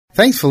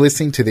Thanks for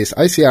listening to this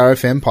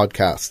OCRFM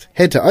podcast.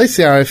 Head to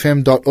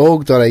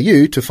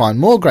ocrfm.org.au to find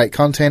more great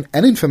content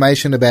and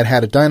information about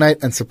how to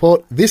donate and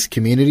support this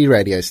community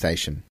radio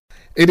station.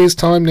 It is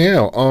time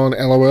now on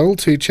LOL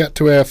to chat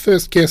to our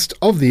first guest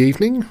of the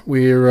evening.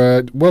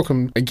 We're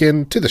welcome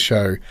again to the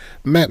show,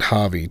 Matt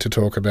Harvey, to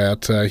talk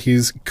about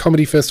his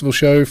comedy festival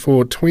show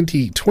for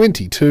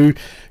 2022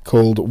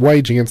 called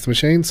Wage Against the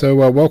Machine. So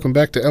welcome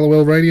back to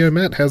LOL Radio,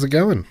 Matt. How's it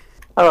going?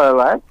 Hello,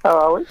 lads. How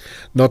are we?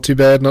 Not too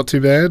bad, not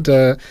too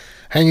bad.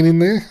 Hanging in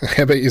there?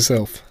 How about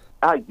yourself?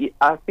 Yeah,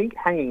 I think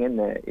hanging in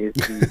there is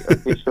the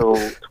official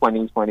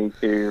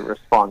 2022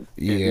 response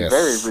to the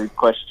very rude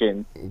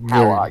question,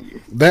 how are you?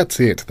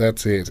 That's it.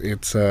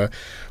 It's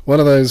one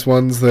of those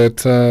ones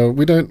that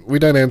we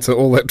don't answer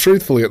all that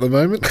truthfully at the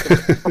moment.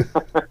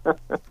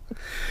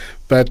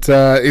 But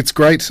it's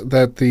great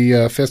that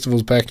the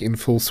festival's back in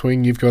full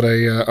swing. You've got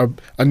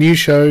a new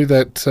show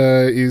that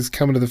is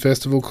coming to the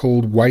festival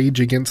called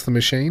Wage Against the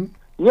Machine.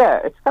 Yeah,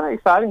 it's kind of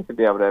exciting to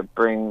be able to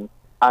bring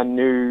a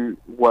new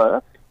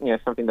work,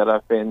 something that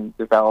I've been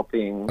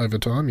developing over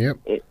time,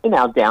 in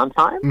our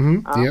downtime.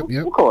 Mm-hmm.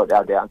 We'll call it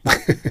our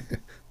downtime.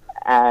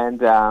 And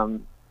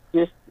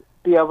just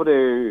be able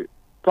to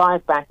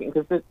dive back in,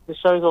 because the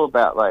show's all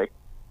about, like,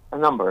 a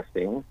number of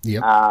things.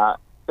 Yep.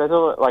 So it's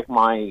all, like,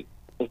 my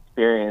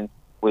experience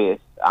with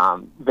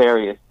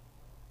various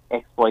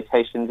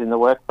exploitations in the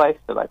workplace,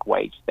 so, like,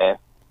 wage theft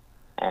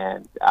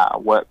and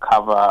work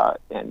cover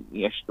and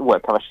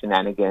work cover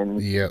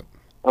shenanigans. Yep.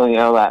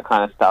 All that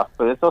kind of stuff.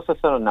 But it's also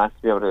sort of nice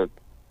to be able to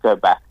go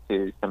back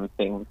to some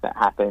things that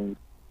happened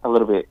a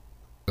little bit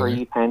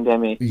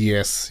pre-pandemic.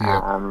 Yes,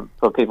 yeah.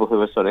 For people who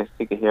are sort of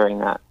sick of hearing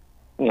that.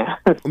 Yeah.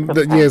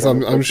 Yes,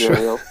 I'm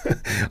sure.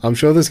 I'm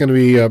sure there's going to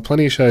be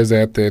plenty of shows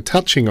out there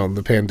touching on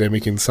the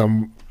pandemic in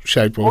some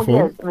shape or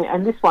form. Yeah,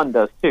 and this one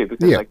does too,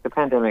 because like the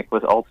pandemic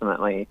was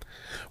ultimately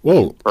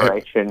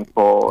inspiration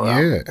for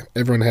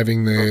everyone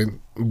having their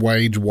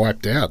wage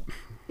wiped out.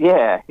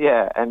 Yeah,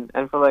 and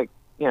for like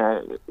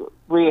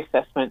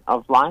reassessment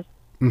of life,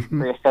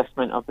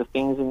 reassessment of the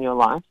things in your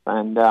life,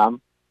 and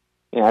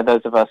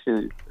those of us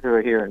who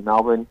are here in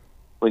Melbourne,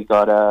 we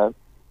got a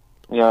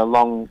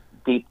long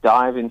deep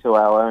dive into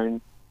our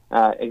own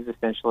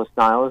existentialist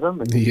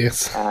nihilism. And,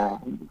 yes,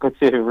 got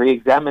to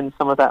re-examine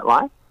some of that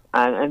life,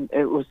 and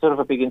it was sort of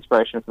a big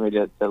inspiration for me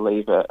to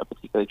leave a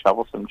particularly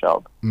troublesome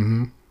job.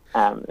 Mm-hmm.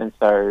 And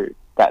so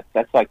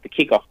that's like the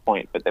kickoff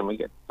point, but then we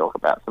get to talk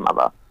about some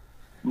other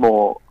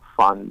more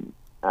fun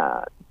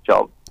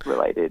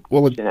job-related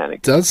shenanigans.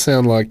 It does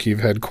sound like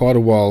you've had quite a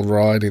wild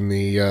ride in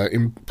the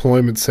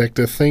employment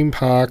sector. Theme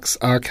parks,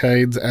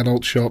 arcades,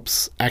 adult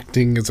shops,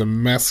 acting as a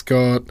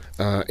mascot,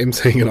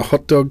 emceeing in a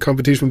hot dog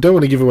competition. Don't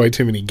want to give away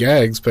too many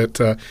gags, but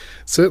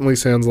certainly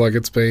sounds like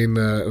it's been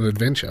an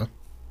adventure.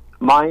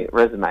 My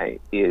resume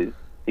is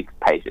 6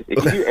 pages.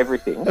 If you do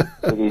everything,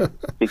 it is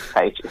 6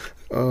 pages.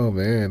 Oh,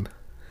 man.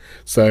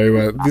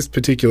 So this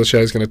particular show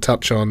is going to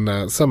touch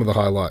on some of the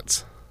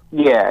highlights.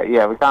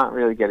 Yeah, we can't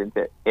really get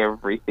into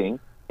everything.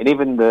 And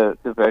even the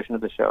version of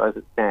the show as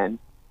it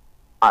stands,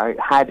 I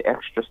had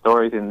extra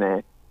stories in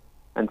there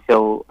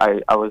until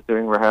I was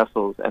doing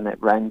rehearsals, and it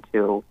ran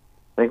till,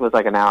 I think it was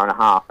like an hour and a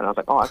half, and I was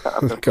like,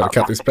 I've got to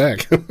cut this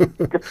back.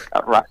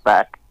 Cut right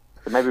back.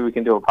 So maybe we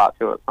can do a part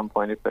 2 at some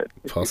point if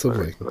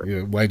possibly.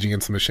 Yeah, Wage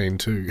Against the Machine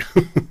 2.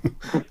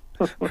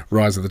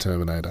 Rise of the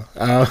Terminator.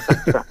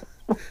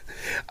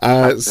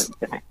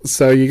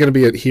 So you're going to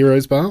be at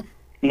Heroes Bar?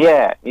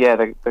 Yeah,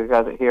 the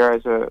guys at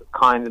Heroes were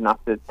kind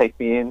enough to take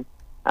me in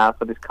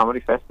for this comedy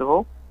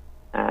festival,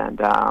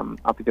 and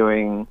I'll be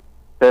doing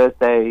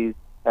Thursdays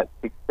at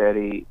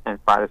 6:30 and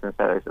Fridays and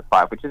Saturdays at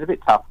 5, which is a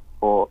bit tough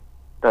for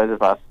those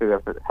of us who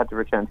have had to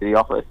return to the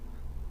office,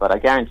 but I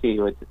guarantee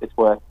you it's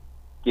worth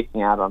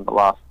gifting out on the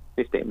last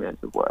 15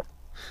 minutes of work.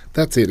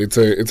 That's it. It's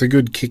a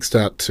good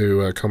kickstart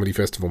to a comedy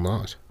festival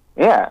night.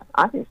 Yeah,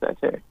 I think so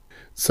too.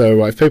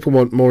 So if people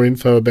want more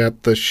info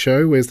about the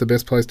show, where's the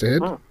best place to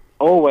head?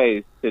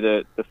 Always to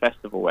the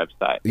festival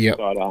website. Yep.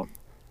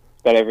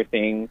 Got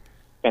everything,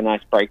 got a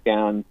nice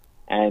breakdown,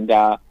 and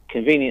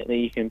conveniently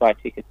you can buy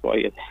tickets while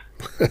you're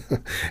there.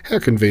 How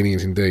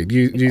convenient indeed.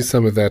 Use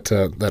some of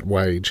that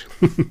wage.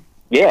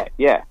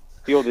 Yeah.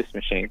 Fuel this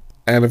machine.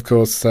 And of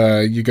course,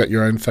 you got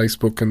your own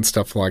Facebook and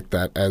stuff like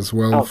that as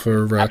well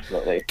for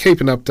keep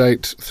an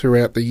update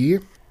throughout the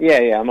year.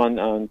 Yeah. I'm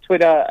on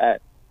Twitter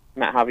at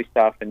Matt Harvey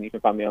Stuff, and you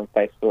can find me on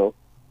Facebook.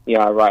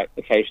 I write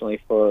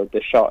occasionally for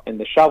The Shot and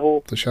The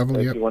Shovel. The Shovel,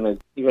 so if you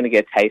want to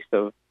get a taste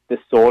of the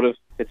sort of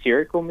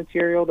satirical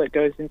material that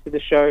goes into the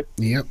show.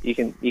 Yep. You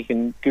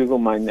can Google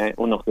my name,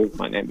 or not Google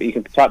my name, but you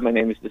can type my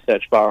name into the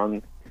search bar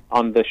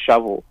on The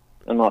Shovel,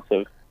 and lots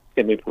of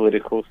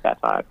semi-political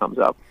satire comes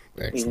up.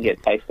 Excellent. You can get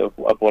a taste of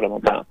what I'm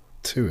about.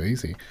 Too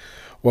easy.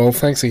 Well,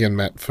 thanks again,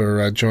 Matt,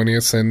 for joining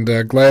us, and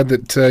glad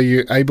that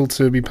you're able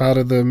to be part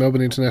of the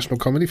Melbourne International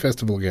Comedy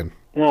Festival again.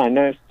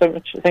 No, so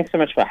much. Thanks so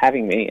much for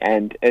having me,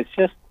 and it's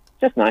just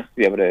nice to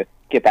be able to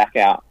get back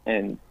out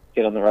and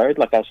get on the road.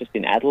 Like, I was just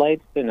in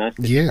Adelaide, so nice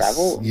to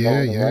travel.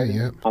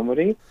 Yeah.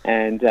 Comedy,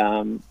 and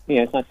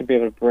it's nice to be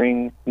able to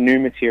bring new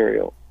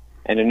material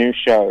and a new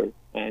show,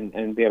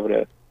 and be able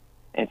to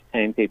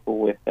entertain people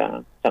with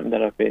something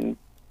that I've been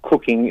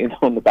cooking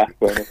on the back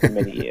burner for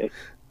many years.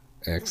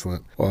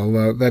 Excellent.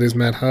 Well, that is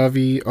Matt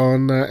Harvey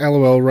on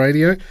LOL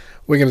Radio.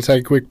 We're going to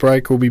take a quick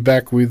break. We'll be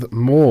back with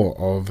more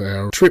of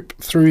our trip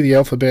through the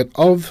alphabet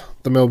of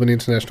the Melbourne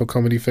International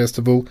Comedy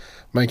Festival.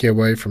 Make our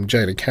way from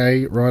J to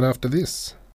K right after this.